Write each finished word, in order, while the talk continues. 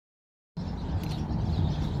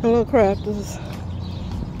Hello, crafters.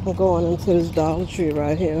 I'm going into this Dollar Tree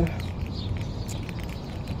right here.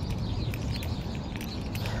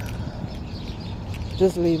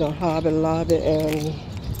 Just leaving Hobby Lobby and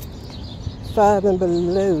Five and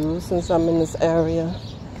Below since I'm in this area.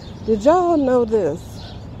 Did y'all know this?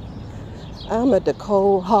 I'm at the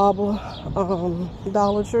Cold Harbor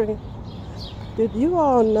Dollar Tree. Did you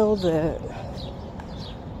all know that?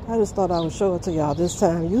 I just thought I would show it to y'all this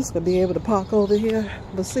time. You used to be able to park over here,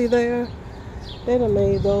 but see there? They done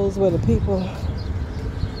made those where the people,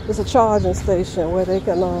 it's a charging station where they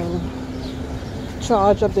can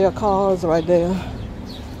charge up their cars right there.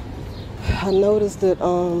 I noticed that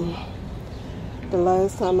the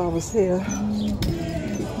last time I was here.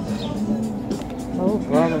 Oh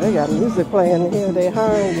brother, they got music playing here. They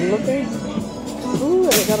hiring you looking. Ooh,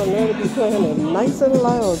 and they got another be playing it nice and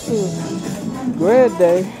loud too. Great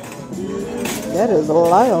day. That is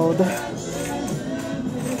loud.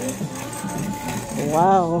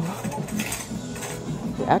 Wow.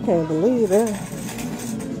 I can't believe that.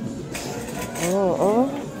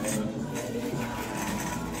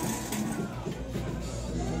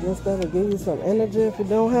 I guess that'll give you some energy if you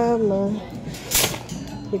don't have none.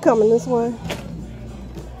 You coming this way?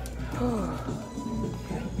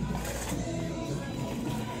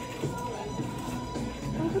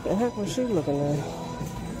 What the heck was she looking at?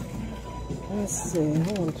 Let's see.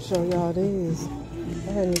 I want to show y'all these.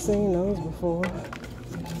 I hadn't seen those before.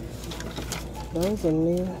 Those are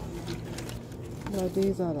new. Like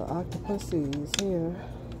these are the octopuses here.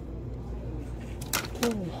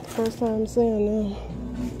 First time seeing them.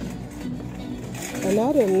 And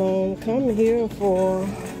I didn't come here for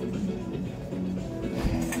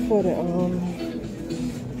the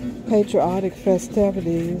patriotic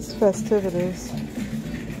festivities.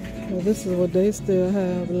 Well, this is what they still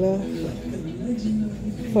have left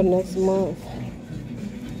for next month.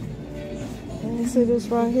 Let me see this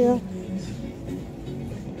right here.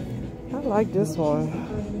 I like this one.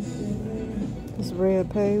 This red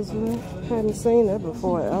paisley. Hadn't seen that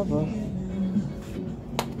before ever.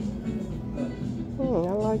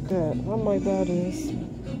 I like that. I might buy this.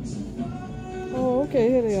 Oh, okay,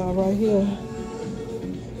 here they are right here.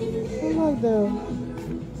 I like them.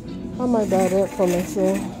 I might buy that for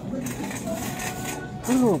myself.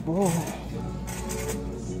 Oh boy.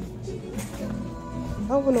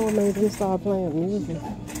 I wonder what made them start playing music.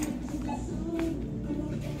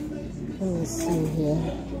 Let me see here.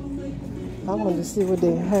 I wanted to see what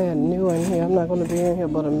they had new in here. I'm not going to be in here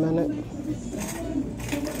but a minute.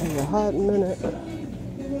 In a hot minute.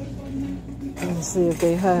 Let me see if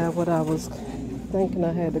they have what I was thinking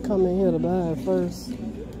I had to come in here to buy it first.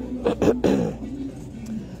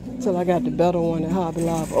 Till I got the better one at Hobby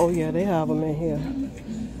Lobby. Oh yeah, they have them in here.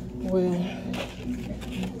 Well,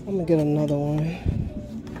 I'm going to get another one.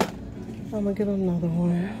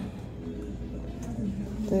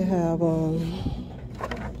 They have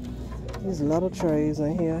these little trays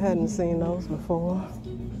in here. I hadn't seen those before.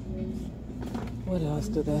 What else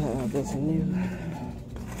do they have that's new?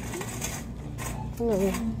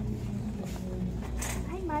 Hello.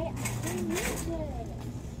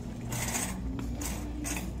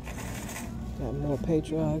 Got more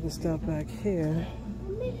patriotic stuff back here.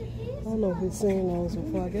 I don't know if we've seen those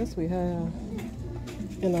before. I guess we have.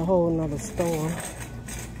 In a whole nother store.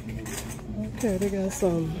 Okay, they got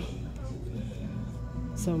some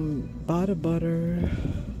body butter.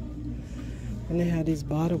 And they have these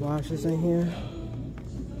body washes in here.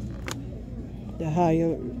 The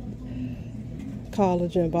higher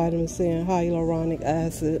collagen, vitamin C, and hyaluronic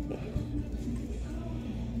acid.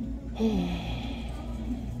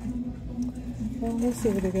 Well, let's see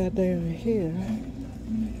what they got down here.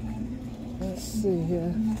 Let's see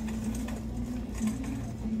here.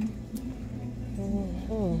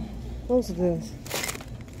 What's this?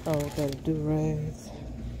 Oh, got do-rags.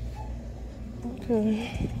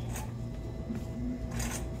 Okay.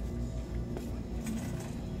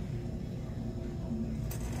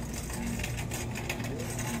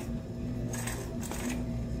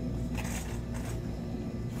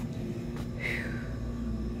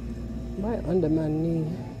 Right under my knee.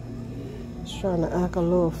 It's trying to act a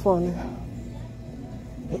little funny.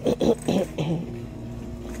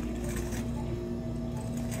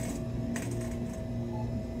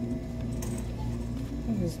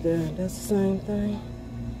 That's the same thing.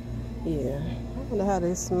 Yeah. I wonder how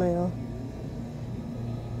they smell.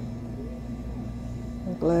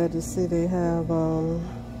 I'm glad to see they have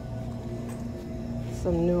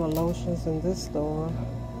some newer lotions in this store.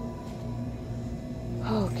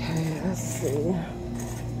 Okay, let's see.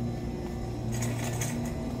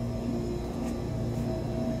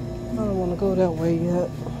 I don't want to go that way yet.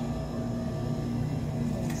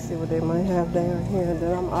 see what they might have down here. And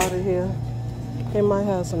then I'm out of here. They might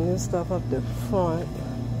have some new stuff up the front.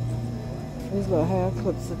 These little hair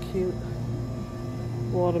clips are cute.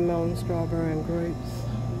 Watermelon, strawberry, and grapes.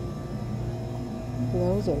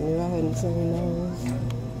 Those are new. I hadn't seen those.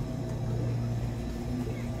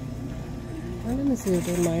 Now, let me see if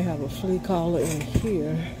they might have a flea collar in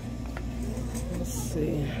here. Let's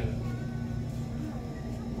see.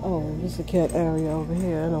 Oh, this is a cat area over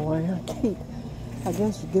here anyway. I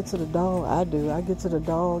guess you get to the dog. I do. I get to the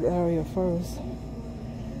dog area first.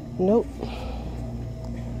 Nope.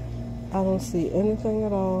 I don't see anything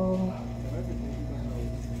at all.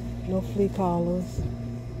 No flea collars.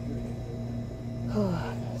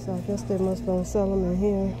 So I guess they must don't sell them in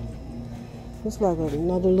here. Looks like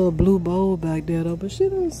another little blue bowl back there though, but she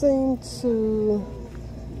doesn't seem to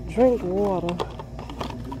drink water.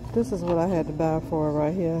 This is what I had to buy for her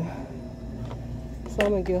right here. So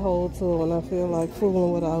I'm gonna get hold to it when I feel like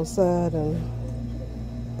fooling with her outside and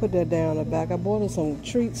put that down the back. I bought her some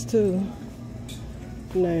treats too.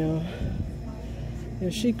 Now,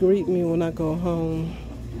 if she greet me when I go home,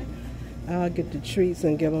 I'll get the treats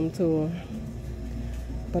and give them to her.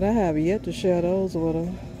 But I have yet to share those with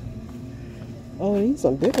her. Oh, these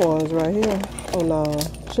some big ones right here. Oh no,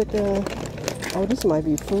 chicken. Oh, this might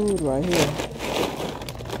be food right here.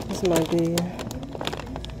 This might be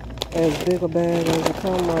as big a bag as it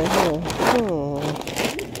come right here.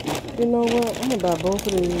 You know what? I'm gonna buy both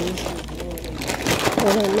of these.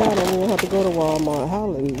 And right now I don't even have to go to Walmart.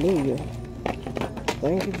 Hallelujah.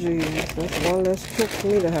 Thank you, Jesus. That's one less trip for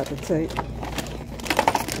me to have to take.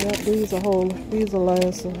 Yep, these are whole. These are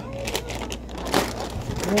last.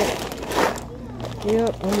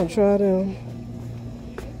 Yep, I'm gonna try them.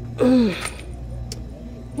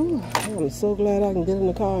 I'm so glad I can get in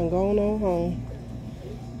the car and go on home.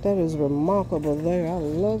 That is remarkable there. I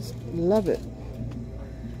love it.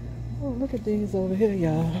 Oh, look at these over here,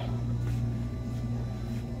 y'all.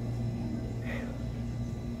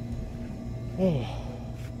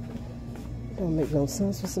 Don't make no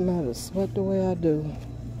sense for somebody to sweat the way I do.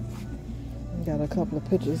 Got a couple of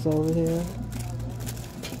pictures over here.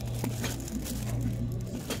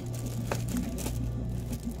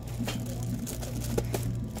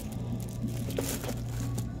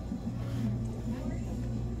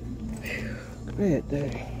 Great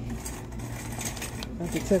day. I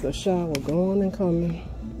can take a shower going and coming.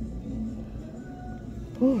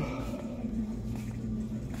 Whew.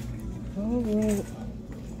 All right.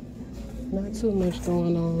 Not too much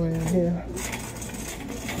going on around here.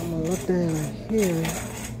 I'm gonna look down here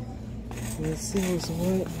and see what's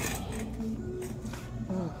what.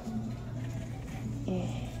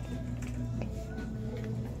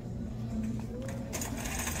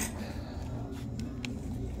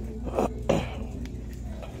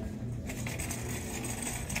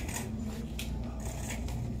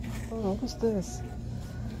 Oh, what's this?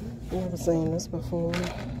 Never seen this before.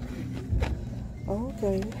 Oh,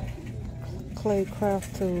 okay. Clay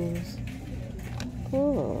craft tools.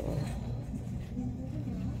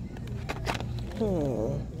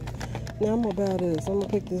 Now I'm gonna buy this. I'm gonna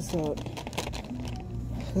pick this up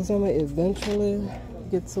because I'm gonna eventually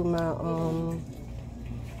get to my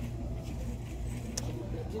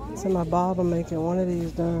bottle making one of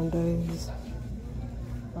these darn days.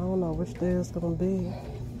 I don't know which day it's gonna be,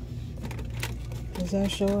 because I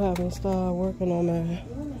sure haven't started working on my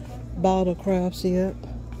bottle crafts yet.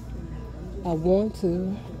 I want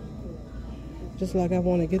to, just like I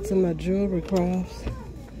want to get to my jewelry crafts.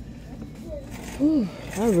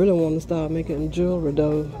 I really want to start making jewelry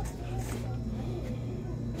though,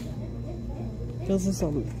 because there's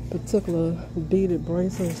some particular beaded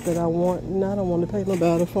bracelets that I want, and I don't want to pay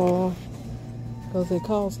nobody for, because they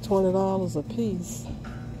cost $20 a piece.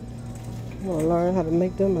 I want to learn how to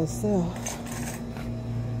make them myself.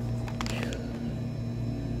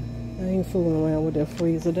 I ain't fooling around with that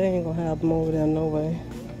freezer. They ain't gonna have them over there no way.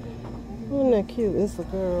 Isn't that cute? It's a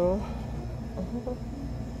girl.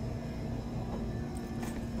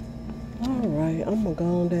 Alright, I'm gonna go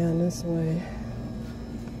on down this way.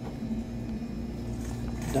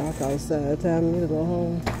 Dark outside, time for me to go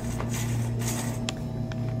home.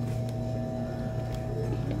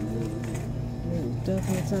 It's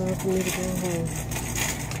definitely time for me to go home.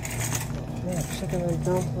 Yeah, chicken and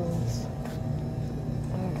dumplings.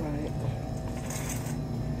 Alright.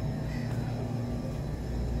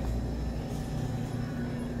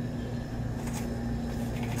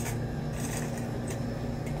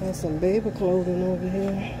 Got some baby clothing over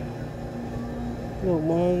here. Little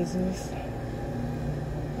onesies.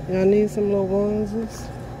 Y'all need some little onesies?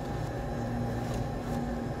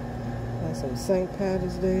 Got some St.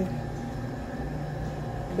 Patty's Day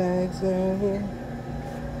bags down here.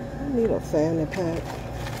 I need a fanny pack.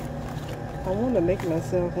 I want to make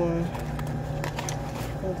myself one.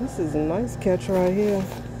 Oh, this is a nice catch right here.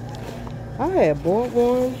 I had bought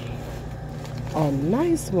one, a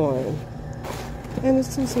nice one, and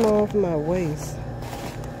it's too small for my waist,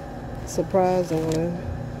 surprisingly.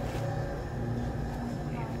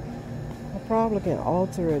 I probably can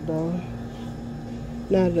alter it though,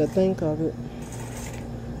 now that I think of it.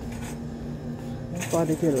 It's about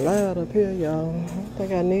to get loud up here, y'all. I don't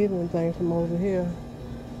think I need anything from over here.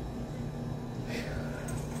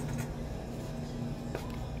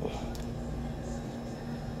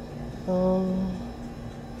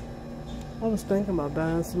 I was thinking about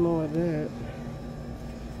buying some more of that.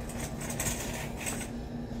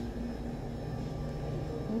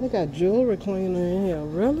 Oh, they got jewelry cleaner in here.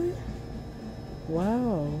 Really?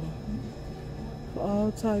 Wow.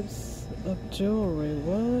 All types of jewelry.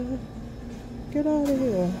 What? Get out of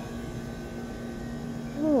here.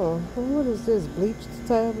 Oh, what is this? Bleach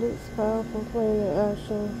tablets? Powerful cleaning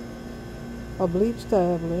action. A bleach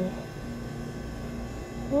tablet.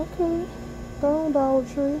 Okay. Go on, Dollar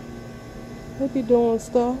Tree. They be doing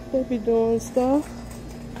stuff. They be doing stuff.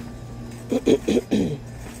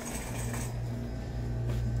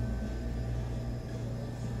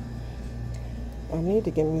 I need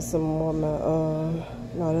to get me some more of my,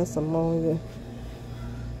 no, that's ammonia.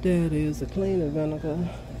 There it is, a cleaner vinegar.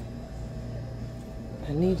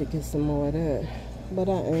 I need to get some more of that, but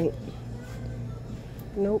I ain't.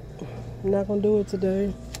 Nope, I'm not gonna do it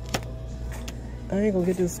today. I ain't gonna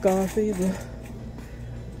get this scarf either.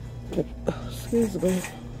 Excuse me.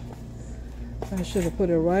 I should have put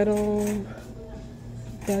it right on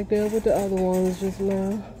back there with the other ones just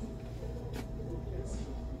now.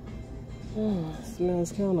 Oh, it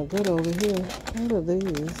smells kind of good over here. What are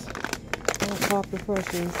these? Oh, coffee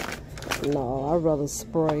freshness. No, I'd rather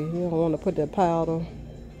spray. You don't want to put that powder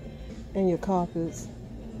in your carpets.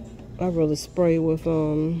 I'd rather spray with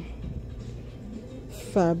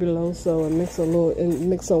Fabuloso and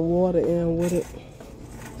mix some water in with it.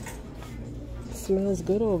 Smells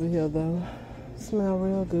good over here though. Smell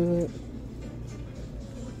real good.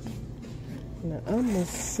 Now I'm gonna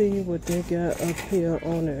see what they got up here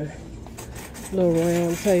on their little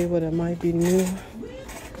round table that might be new.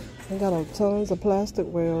 They got tons of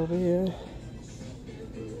plasticware over here.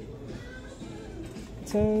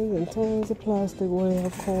 Tons and tons of plasticware,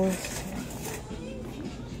 of course.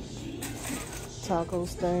 Taco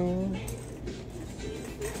stand.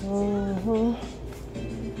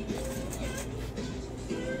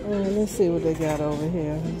 Let's see what they got over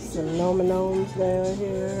here. Some gnomes down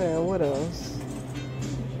here, and what else?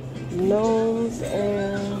 Gnomes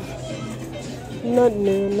and nothing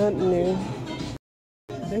new.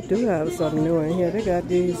 They do have something new in here. They got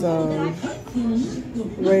these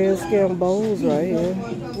red skin bowls right here.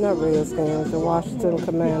 Not red skins, the Washington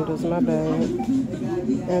Commanders, my bad.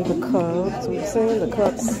 And the cups. We've seen the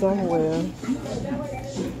cups somewhere.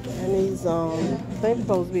 And these, I think they're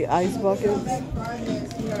supposed to be ice buckets.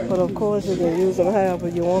 But of course you can use them however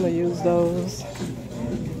you want to use those.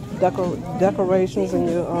 Decorations in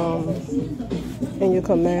your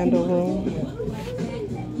commander room.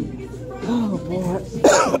 Oh boy.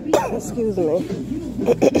 Excuse me.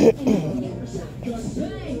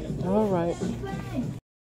 Alright.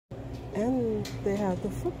 And they have the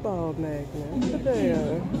football magnet. Look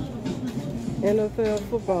there. NFL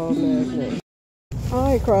football magnet.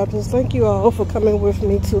 Alright, Crouchers, thank you all for coming with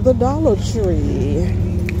me to the Dollar Tree.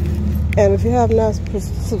 And if you have not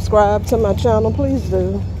subscribed to my channel, please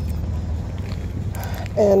do.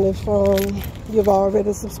 And if you've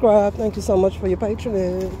already subscribed, thank you so much for your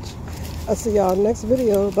patronage. I'll see y'all next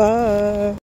video. Bye.